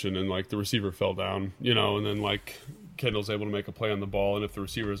interception, and like the receiver fell down, and then like Kendall's able to make a play on the ball, and if the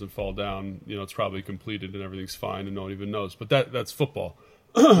receiver doesn't fall down, it's probably completed and everything's fine, and no one even knows. But that's football.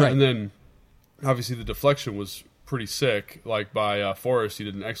 Right. And then obviously the deflection was pretty sick. Like by Forrest, he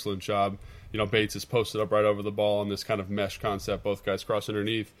did an excellent job. Bates is posted up right over the ball on this kind of mesh concept. Both guys cross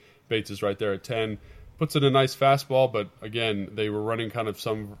underneath. Bates is right there at 10. Puts in a nice fastball, but again, they were running kind of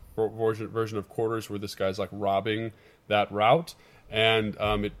some version of quarters where this guy's like robbing that route, and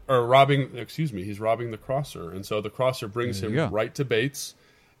he's robbing the crosser, and so the crosser brings him right to Bates,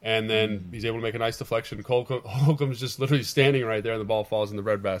 and then he's able to make a nice deflection. Holcomb's just literally standing right there, and the ball falls in the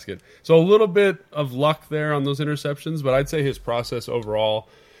breadbasket. So a little bit of luck there on those interceptions, but I'd say his process overall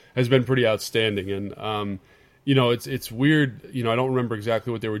has been pretty outstanding, and it's weird. I don't remember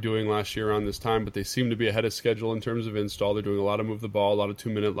exactly what they were doing last year around this time, but they seem to be ahead of schedule in terms of install. They're doing a lot of move the ball, a lot of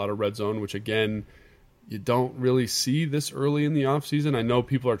 2-minute, a lot of red zone, which again, you don't really see this early in the offseason. I know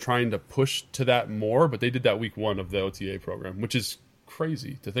people are trying to push to that more, but they did that week 1 of the OTA program, which is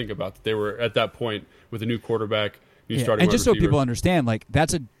crazy to think about. That they were at that point with a new quarterback, new starting and just receiver. So people understand,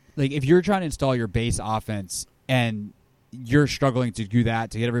 if you're trying to install your base offense and you're struggling to do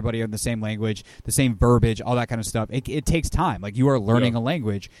that, to get everybody on the same language, the same verbiage, all that kind of stuff, it takes time. Like, you are learning a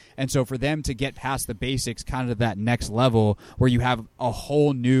language. And so for them to get past the basics, kind of that next level where you have a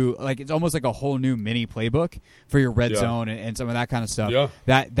whole new, it's almost like a whole new mini playbook for your red zone and some of that kind of stuff.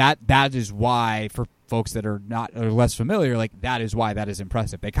 That is why, for folks that are less familiar, that is why that is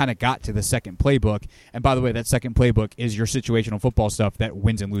impressive. They kind of got to the second playbook. And by the way, that second playbook is your situational football stuff that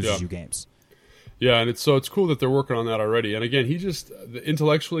wins and loses you games. Yeah, and it's cool that they're working on that already. And again, he just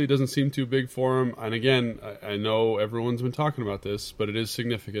intellectually doesn't seem too big for him. And again, I know everyone's been talking about this, but it is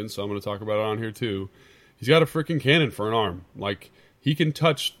significant, so I'm going to talk about it on here too. He's got a freaking cannon for an arm. He can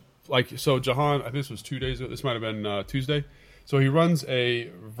touch. So Jahan, I think this was 2 days ago. This might have been Tuesday. So he runs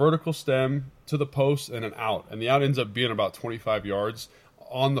a vertical stem to the post and an out, and the out ends up being about 25 yards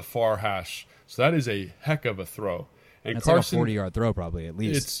on the far hash. So that is a heck of a throw. And that's Carson, like a 40-yard throw, probably at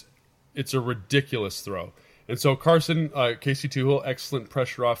least. It's a ridiculous throw. And so Carson, Casey Tuhill, excellent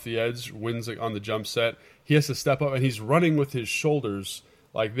pressure off the edge, wins on the jump set. He has to step up, and he's running with his shoulders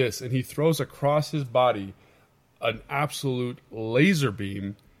like this, and he throws across his body an absolute laser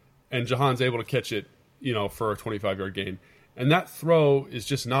beam, and Jahan's able to catch it, for a 25-yard gain. And that throw is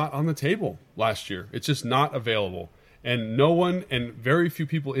just not on the table last year. It's just not available. And no one, and very few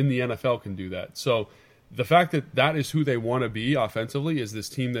people in the NFL can do that. So the fact that is who they want to be offensively is this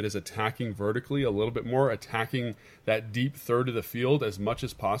team that is attacking vertically a little bit more, attacking that deep third of the field as much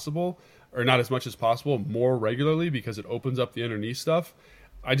as possible, or not as much as possible, more regularly, because it opens up the underneath stuff.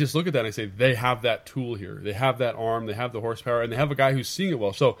 I just look at that and I say, they have that tool here. They have that arm, they have the horsepower, and they have a guy who's seeing it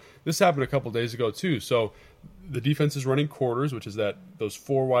well. So this happened a couple days ago too. So the defense is running quarters, which is those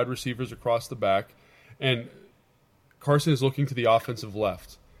 4 wide receivers across the back, and Carson is looking to the offensive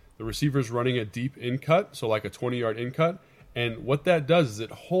left. The receiver's running a deep in cut, so like a 20-yard in cut. And what that does is it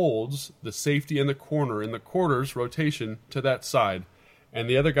holds the safety in the corner in the quarters rotation to that side. And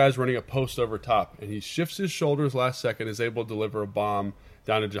the other guy's running a post over top. And he shifts his shoulders last second, is able to deliver a bomb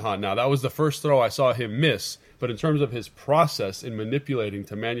down to Jahan. Now, that was the first throw I saw him miss. But in terms of his process in manipulating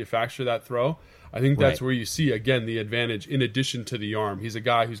to manufacture that throw, I think that's where you see, again, the advantage in addition to the arm. He's a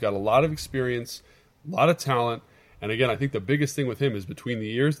guy who's got a lot of experience, a lot of talent. And again, I think the biggest thing with him is between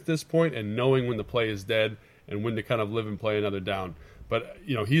the ears at this point and knowing when the play is dead and when to kind of live and play another down. But,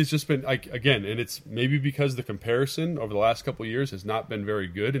 he's just been, again, and it's maybe because the comparison over the last couple of years has not been very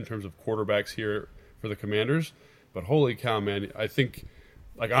good in terms of quarterbacks here for the Commanders. But holy cow, man, I think,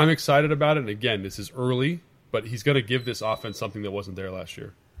 I'm excited about it. And again, this is early, but he's going to give this offense something that wasn't there last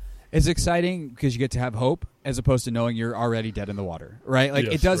year. It's exciting because you get to have hope as opposed to knowing you're already dead in the water, right? Like,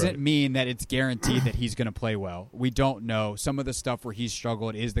 yes, it doesn't right. mean that it's guaranteed that he's going to play well. We don't know. Some of the stuff where he's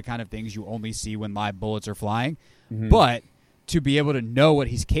struggled is the kind of things you only see when live bullets are flying. Mm-hmm. But to be able to know what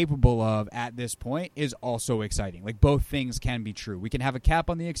he's capable of at this point is also exciting. Like, both things can be true. We can have a cap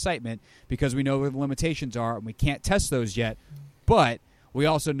on the excitement because we know where the limitations are and we can't test those yet. But we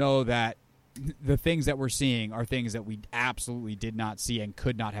also know that the things that we're seeing are things that we absolutely did not see and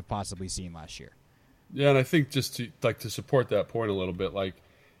could not have possibly seen last year. Yeah, and I think just to support that point a little bit,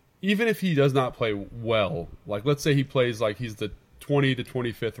 even if he does not play well, let's say he plays like he's the 20 to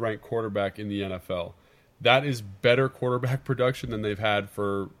 25th ranked quarterback in the NFL, that is better quarterback production than they've had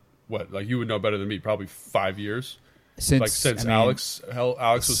for you would know better than me, probably 5 years since Alex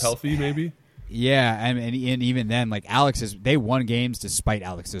was healthy, maybe. Yeah, and even then, they won games despite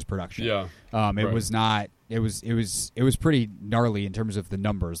Alex's production. Yeah, it was not. It was pretty gnarly in terms of the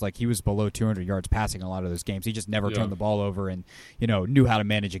numbers. He was below 200 yards passing a lot of those games. He just never turned the ball over and knew how to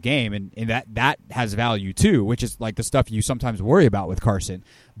manage a game, and that has value too, which is the stuff you sometimes worry about with Carson.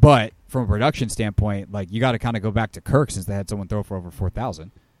 But from a production standpoint, you got to kind of go back to Kirk since they had someone throw for over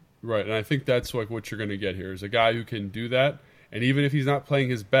 4,000. Right, and I think that's what you're going to get here is a guy who can do that, and even if he's not playing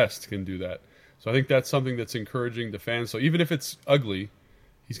his best, can do that. So I think that's something that's encouraging to fans. So even if it's ugly,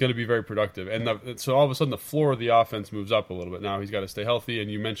 he's going to be very productive. And so all of a sudden the floor of the offense moves up a little bit. Now he's got to stay healthy, and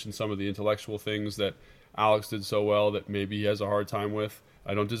you mentioned some of the intellectual things that Alex did so well that maybe he has a hard time with.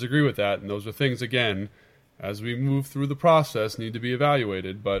 I don't disagree with that, and those are things, again, as we move through the process, need to be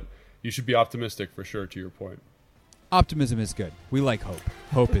evaluated. But you should be optimistic for sure, to your point. Optimism is good. We like hope.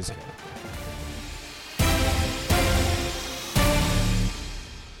 Hope is good.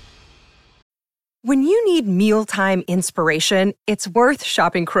 When you need mealtime inspiration, it's worth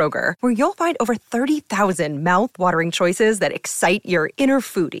shopping Kroger, where you'll find over 30,000 mouth-watering choices that excite your inner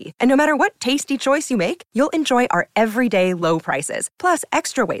foodie. And no matter what tasty choice you make, you'll enjoy our everyday low prices, plus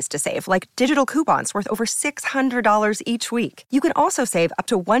extra ways to save, like digital coupons worth over $600 each week. You can also save up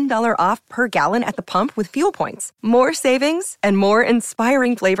to $1 off per gallon at the pump with fuel points. More savings and more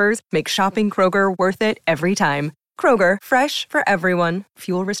inspiring flavors make shopping Kroger worth it every time. Kroger, fresh for everyone.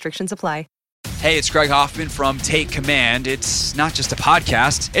 Fuel restrictions apply. Hey, it's Craig Hoffman from Take Command. It's not just a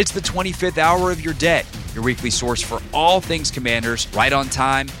podcast, it's the 25th hour of your day. Your weekly source for all things Commanders, right on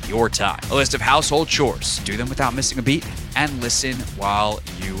time, your time. A list of household chores. Do them without missing a beat, and listen while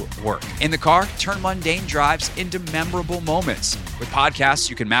you work. In the car, turn mundane drives into memorable moments. With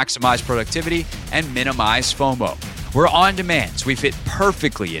podcasts, you can maximize productivity and minimize FOMO. We're on demand, so we fit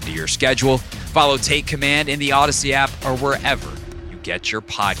perfectly into your schedule. Follow Take Command in the Odyssey app or wherever you get your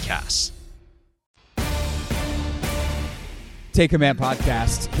podcasts. Take Command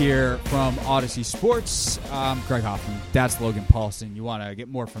podcast here from Odyssey Sports. I'm Craig Hoffman. That's Logan Paulson. You want to get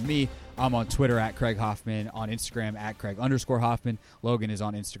more from me? I'm on Twitter at Craig Hoffman, on Instagram at Craig_Hoffman. Logan is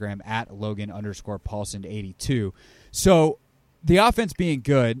on Instagram at Logan_Paulson82. So the offense being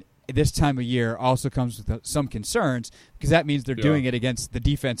good this time of year also comes with some concerns because that means they're doing it against the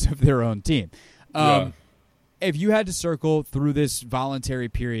defense of their own team. If you had to circle through this voluntary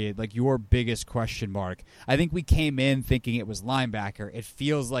period, your biggest question mark, I think we came in thinking it was linebacker. It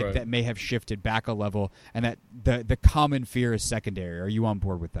feels like that may have shifted back a level, and that the common fear is secondary. Are you on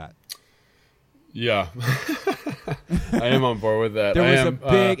board with that? Yeah. I am on board with that. There was a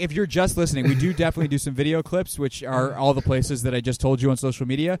big, if you're just listening, we do definitely do some video clips, which are all the places that I just told you on social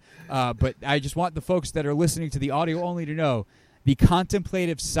media. But I just want the folks that are listening to the audio only to know the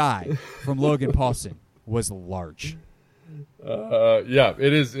contemplative sigh from Logan Paulson was large. Yeah,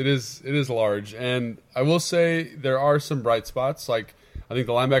 it is large, and I will say there are some bright spots. I think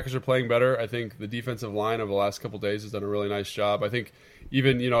the linebackers are playing better. I think the defensive line over the last couple of days has done a really nice job. I think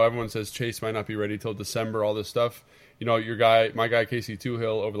even everyone says Chase might not be ready till December. All this stuff, my guy Casey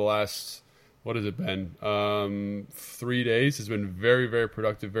Toohill over the last what has it been 3 days has been very, very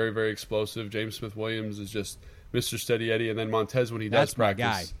productive, very, very explosive. James Smith-Williams is just Mr. Steady Eddie, and then Montez when he does practice.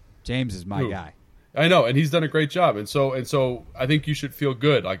 That's my guy. James is my guy. I know, and he's done a great job, and so I think you should feel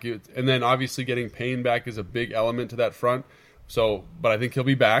good. And then obviously getting Payne back is a big element to that front. So, but I think he'll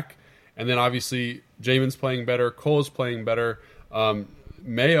be back, and then obviously Jamin's playing better, Cole's playing better.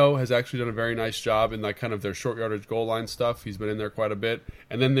 Mayo has actually done a very nice job in kind of their short yardage goal line stuff. He's been in there quite a bit,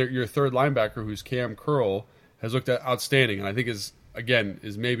 and then your third linebacker, who's Cam Curl, has looked outstanding, and I think is again,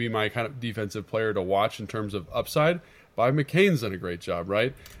 is maybe my kind of defensive player to watch in terms of upside. Bob McCain's done a great job,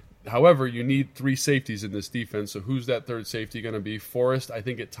 right? However, you need 3 safeties in this defense, so who's that third safety going to be? Forrest, I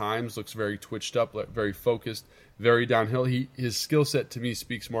think at times, looks very twitched up, very focused, very downhill. His skill set, to me,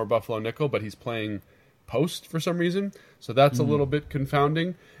 speaks more Buffalo nickel, but he's playing post for some reason, so that's a little bit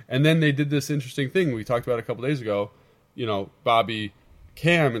confounding. And then they did this interesting thing we talked about a couple days ago, Bobby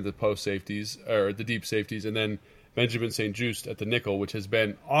Cam at the post safeties, or the deep safeties, and then Benjamin St. Juste at the nickel, which has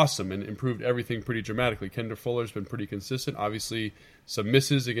been awesome and improved everything pretty dramatically. Kendra Fuller's been pretty consistent. Obviously, some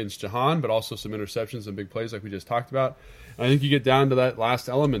misses against Jahan, but also some interceptions and big plays like we just talked about. And I think you get down to that last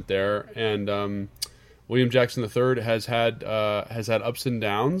element there, and William Jackson III has had ups and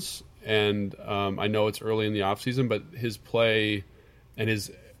downs, and I know it's early in the offseason, but his play and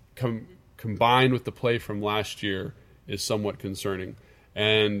his combined with the play from last year is somewhat concerning.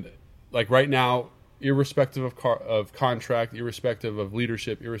 And like right now, irrespective of contract, irrespective of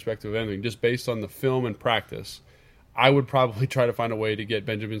leadership, irrespective of anything, just based on the film and practice, I would probably try to find a way to get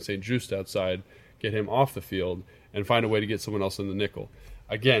Benjamin St. Juste outside, get him off the field, and find a way to get someone else in the nickel.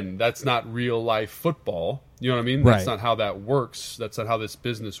 Again, that's not real life football. You know what I mean? Right. That's not how that works. That's not how this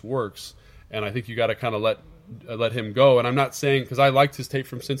business works. And I think you got to kind of let him go. And I'm not saying, because I liked his tape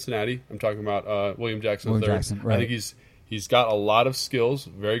from Cincinnati. I'm talking about William Jackson III. Right. I think he's got a lot of skills,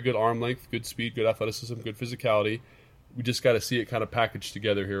 very good arm length, good speed, good athleticism, good physicality. We just got to see it kind of packaged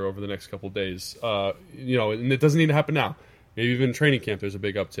together here over the next couple of days. And it doesn't need to happen now. Maybe even in training camp there's a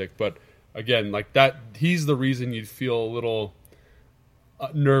big uptick. But again, like that, he's the reason you'd feel a little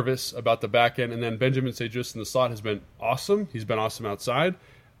nervous about the back end. And then Benjamin St. Juste in the slot has been awesome. He's been awesome outside.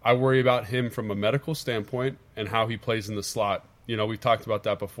 I worry about him from a medical standpoint and how he plays in the slot. We've talked about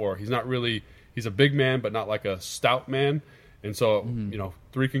that before. He's a big man, but not like a stout man. And so,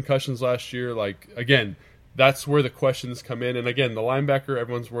 3 concussions last year. Like, again, that's where the questions come in. And again, the linebacker,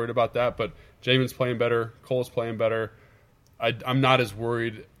 everyone's worried about that, but Jamin's playing better. Cole's playing better. I'm not as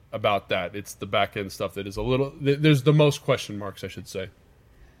worried about that. It's the back end stuff that is there's the most question marks, I should say.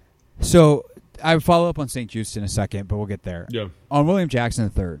 So I would follow up on St. Juste in a second, but we'll get there. Yeah. On William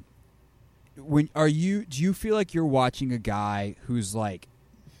Jackson III, do you feel like you're watching a guy who's like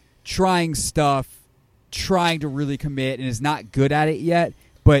trying stuff, trying to really commit, and is not good at it yet,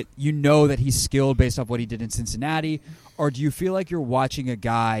 but you know that he's skilled based off what he did in Cincinnati? Or do you feel like you're watching a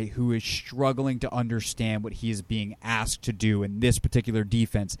guy who is struggling to understand what he is being asked to do in this particular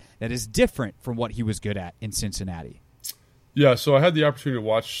defense that is different from what he was good at in Cincinnati? Yeah, so I had the opportunity to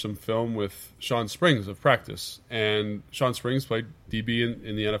watch some film with Sean Springs of practice. And Sean Springs played DB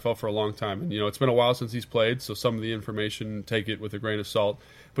in the NFL for a long time. And, it's been a while since he's played, so some of the information, take it with a grain of salt.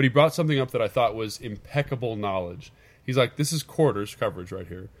 But he brought something up that I thought was impeccable knowledge. He's like, this is quarters coverage right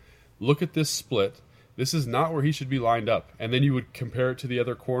here. Look at this split. This is not where he should be lined up. And then you would compare it to the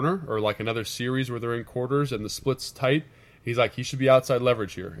other corner or like another series where they're in quarters and the split's tight. He's like, he should be outside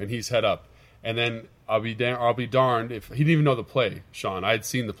leverage here, and he's head up. And then I'll be darned if he didn't even know the play, Sean. I had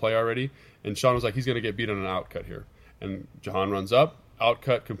seen the play already, and Sean was like, he's going to get beat on an outcut here. And Jahan runs up,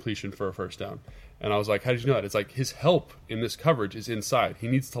 outcut, completion for a first down. And I was like, how did you know that? It's like his help in this coverage is inside. He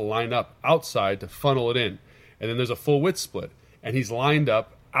needs to line up outside to funnel it in. And then there's a full width split, and he's lined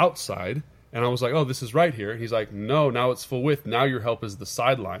up outside. And I was like, oh, this is right here. And he's like, no, now it's full width. Now your help is the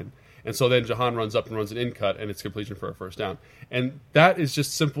sideline. And so then Jahan runs up and runs an in cut, and it's completion for a first down. And that is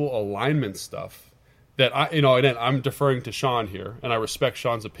just simple alignment stuff that I'm deferring to Sean here, and I respect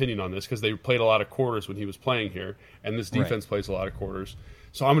Sean's opinion on this because they played a lot of quarters when he was playing here, and this defense plays a lot of quarters.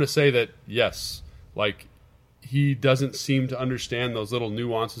 So I'm going to say that, yes, like he doesn't seem to understand those little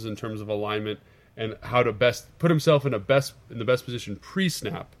nuances in terms of alignment and how to best put himself in the best position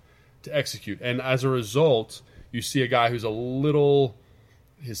pre-snap to execute. And as a result, you see a guy who's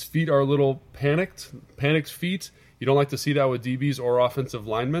his feet are a little panicked feet. You don't like to see that with DBs or offensive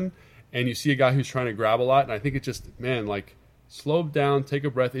linemen. And you see a guy who's trying to grab a lot. And I think it just, slow down, take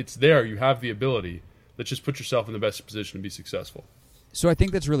a breath. It's there. You have the ability. Let's just put yourself in the best position to be successful. So I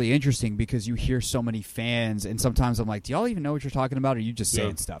think that's really interesting because you hear so many fans, and sometimes I'm like, do y'all even know what you're talking about, or are you just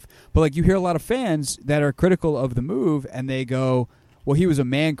saying stuff? But you hear a lot of fans that are critical of the move, and they go, well, he was a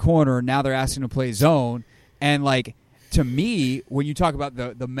man corner, now they're asking him to play zone. And to me, when you talk about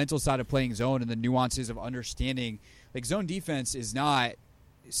the mental side of playing zone and the nuances of understanding, zone defense is not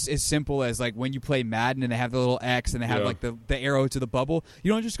as simple as when you play Madden and they have the little X and they have the arrow to the bubble.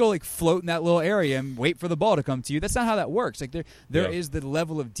 You don't just go float in that little area and wait for the ball to come to you. That's not how that works. There is the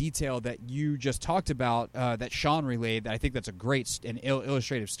level of detail that you just talked about that Sean relayed. That I think that's a great and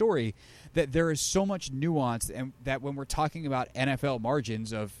illustrative story. That there is so much nuance, and that when we're talking about NFL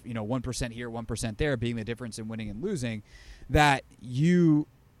margins of 1% here, 1% there being the difference in winning and losing, that you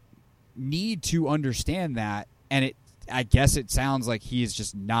need to understand that, and I guess it sounds like he is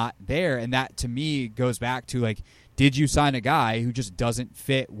just not there, and that to me goes back to like, did you sign a guy who just doesn't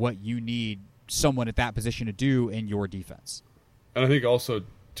fit what you need someone at that position to do in your defense? And I think also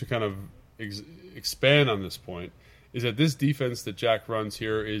to kind of expand on this point is that this defense that Jack runs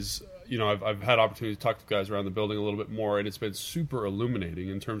here is, I've had opportunity to talk to guys around the building a little bit more, and it's been super illuminating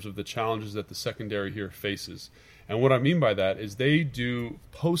in terms of the challenges that the secondary here faces. And what I mean by that is they do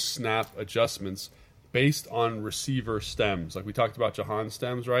post-snap adjustments based on receiver stems. Like we talked about Jahan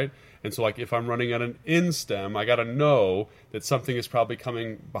stems, right? And so like if I'm running at an in stem, I got to know that something is probably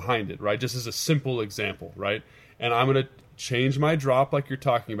coming behind it, right? Just as a simple example, right? And I'm going to change my drop like you're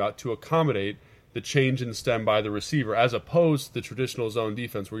talking about to accommodate the change in stem by the receiver, as opposed to the traditional zone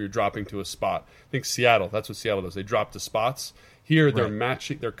defense where you're dropping to a spot. I think Seattle, that's what Seattle does. They drop to spots. Here they're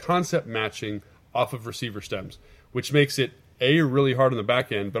matching, they're concept matching off of receiver stems, which makes it really hard on the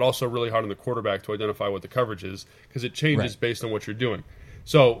back end, but also really hard on the quarterback to identify what the coverage is, because it changes based on what you're doing.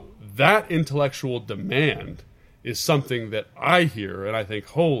 So that intellectual demand is something that I hear, and I think,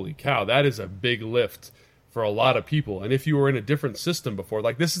 holy cow, that is a big lift for a lot of people. And if you were in a different system before,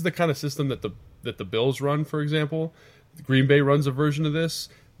 like this is the kind of system that the Bills run, for example. Green Bay runs a version of this.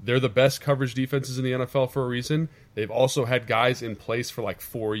 They're the best coverage defenses in the NFL for a reason. They've also had guys in place for like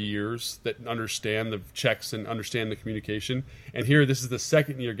 4 years that understand the checks and understand the communication. And here, this is the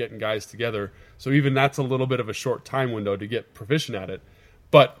second year getting guys together. So even that's a little bit of a short time window to get proficient at it.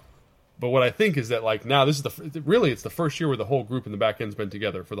 But what I think is that like now this is it's the first year where the whole group in the back end's been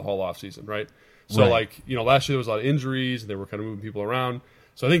together for the whole offseason, right? So like, last year there was a lot of injuries and they were kind of moving people around.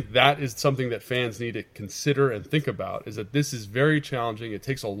 So I think that is something that fans need to consider and think about, is that this is very challenging. It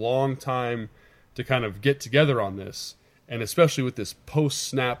takes a long time to kind of get together on this, and especially with this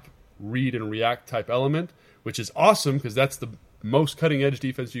post-snap read and react type element, which is awesome because that's the most cutting-edge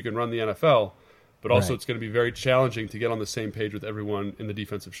defense you can run in the NFL, but also it's going to be very challenging to get on the same page with everyone in the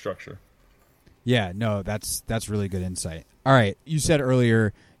defensive structure. Yeah, no, that's really good insight. All right, you said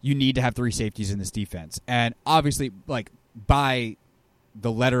earlier you need to have 3 safeties in this defense, and obviously, like, by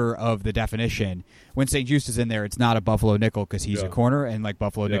the letter of the definition, when St. Juste is in there, it's not a Buffalo nickel because he's a corner, and like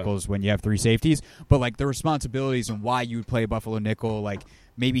Buffalo nickels when you have 3 safeties. But like the responsibilities and why you would play a Buffalo nickel, like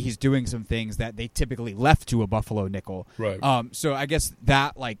maybe he's doing some things that they typically left to a Buffalo nickel. Right. So I guess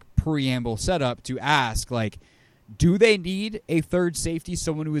that like preamble setup to ask, like, do they need a third safety,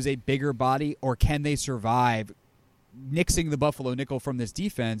 someone who is a bigger body, or can they survive nixing the Buffalo nickel from this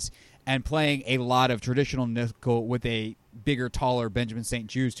defense and playing a lot of traditional nickel with a bigger, taller Benjamin St.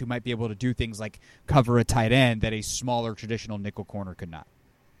 Juste who might be able to do things like cover a tight end that a smaller traditional nickel corner could not?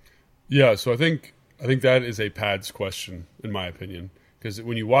 Yeah, so I think that is a pads question, in my opinion. Because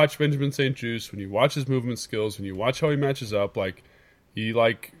when you watch Benjamin St. Juste, when you watch his movement skills, when you watch how he matches up, he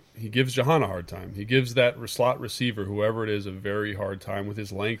gives Jahan a hard time. He gives that slot receiver, whoever it is, a very hard time with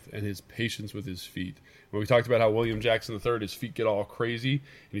his length and his patience with his feet. When we talked about how William Jackson III, his feet get all crazy,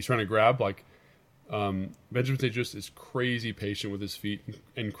 and he's trying to grab, Benjamin St. Juste is crazy patient with his feet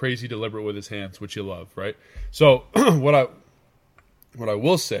and crazy deliberate with his hands, which you love, right? So what I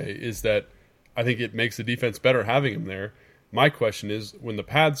will say is that I think it makes the defense better having him there. My question is, when the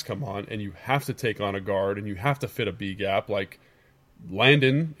pads come on and you have to take on a guard and you have to fit a B gap, like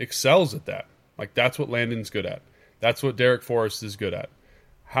Landon excels at that. Like that's what Landon's good at. That's what Derek Forrest is good at.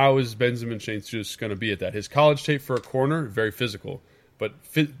 How is Benjamin St. Juste going to be at that? His college tape for a corner, very physical. But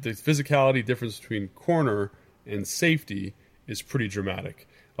the physicality difference between corner and safety is pretty dramatic.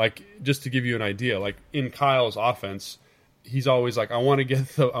 Like, just to give you an idea, like in Kyle's offense, he's always like, I want to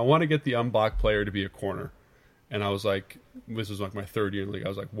get the unblocked player to be a corner. And I was like, this was like my 3rd year in the league. I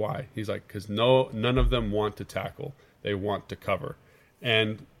was like, why? He's like, because none of them want to tackle. They want to cover.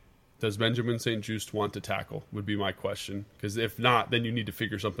 And does Benjamin St. Juste want to tackle would be my question. Because if not, then you need to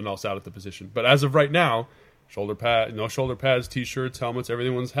figure something else out at the position. But as of right now, no shoulder pads, T-shirts, helmets,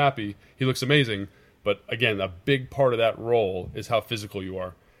 everyone's happy. He looks amazing. But again, a big part of that role is how physical you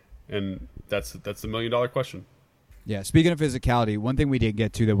are. And that's the $1 million question. Yeah, speaking of physicality, one thing we didn't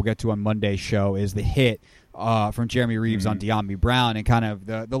get to that we'll get to on Monday's show is the hit from Jeremy Reeves on De'Ami Brown, and kind of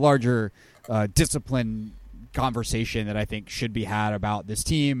the larger discipline conversation that I think should be had about this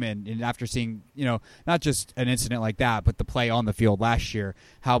team. And after seeing, not just an incident like that, but the play on the field last year,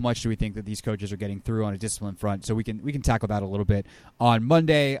 how much do we think that these coaches are getting through on a discipline front? So we can tackle that a little bit on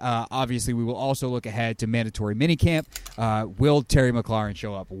Monday. Obviously, we will also look ahead to mandatory minicamp. Will Terry McLaurin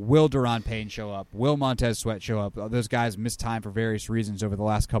show up? Will Daron Payne show up? Will Montez Sweat show up? Those guys missed time for various reasons over the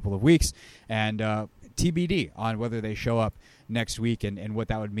last couple of weeks. And TBD on whether they show up next week and what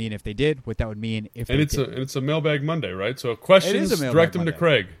that would mean if they did, what that would mean if they did. And it's a Mailbag Monday, right? So questions, direct them to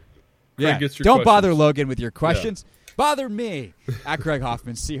Craig. Yeah, gets your don't questions. bother Logan with your questions. Yeah. Bother me at Craig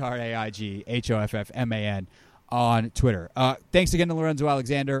Hoffman, CraigHoffman on Twitter. Thanks again to Lorenzo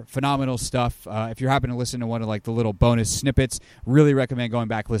Alexander. Phenomenal stuff. If you're happen to listen to one of like the little bonus snippets, really recommend going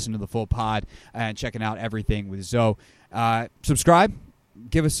back, listening to the full pod, and checking out everything with Zoe. Subscribe.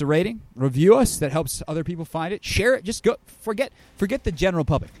 Give us a rating, review us. That helps other people find it. Share it. Just go. Forget the general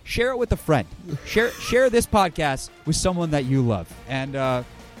public. Share it with a friend. Share this podcast with someone that you love. And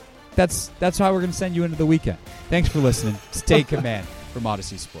that's how we're going to send you into the weekend. Thanks for listening. Take command from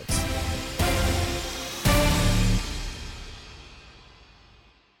Odyssey Sports.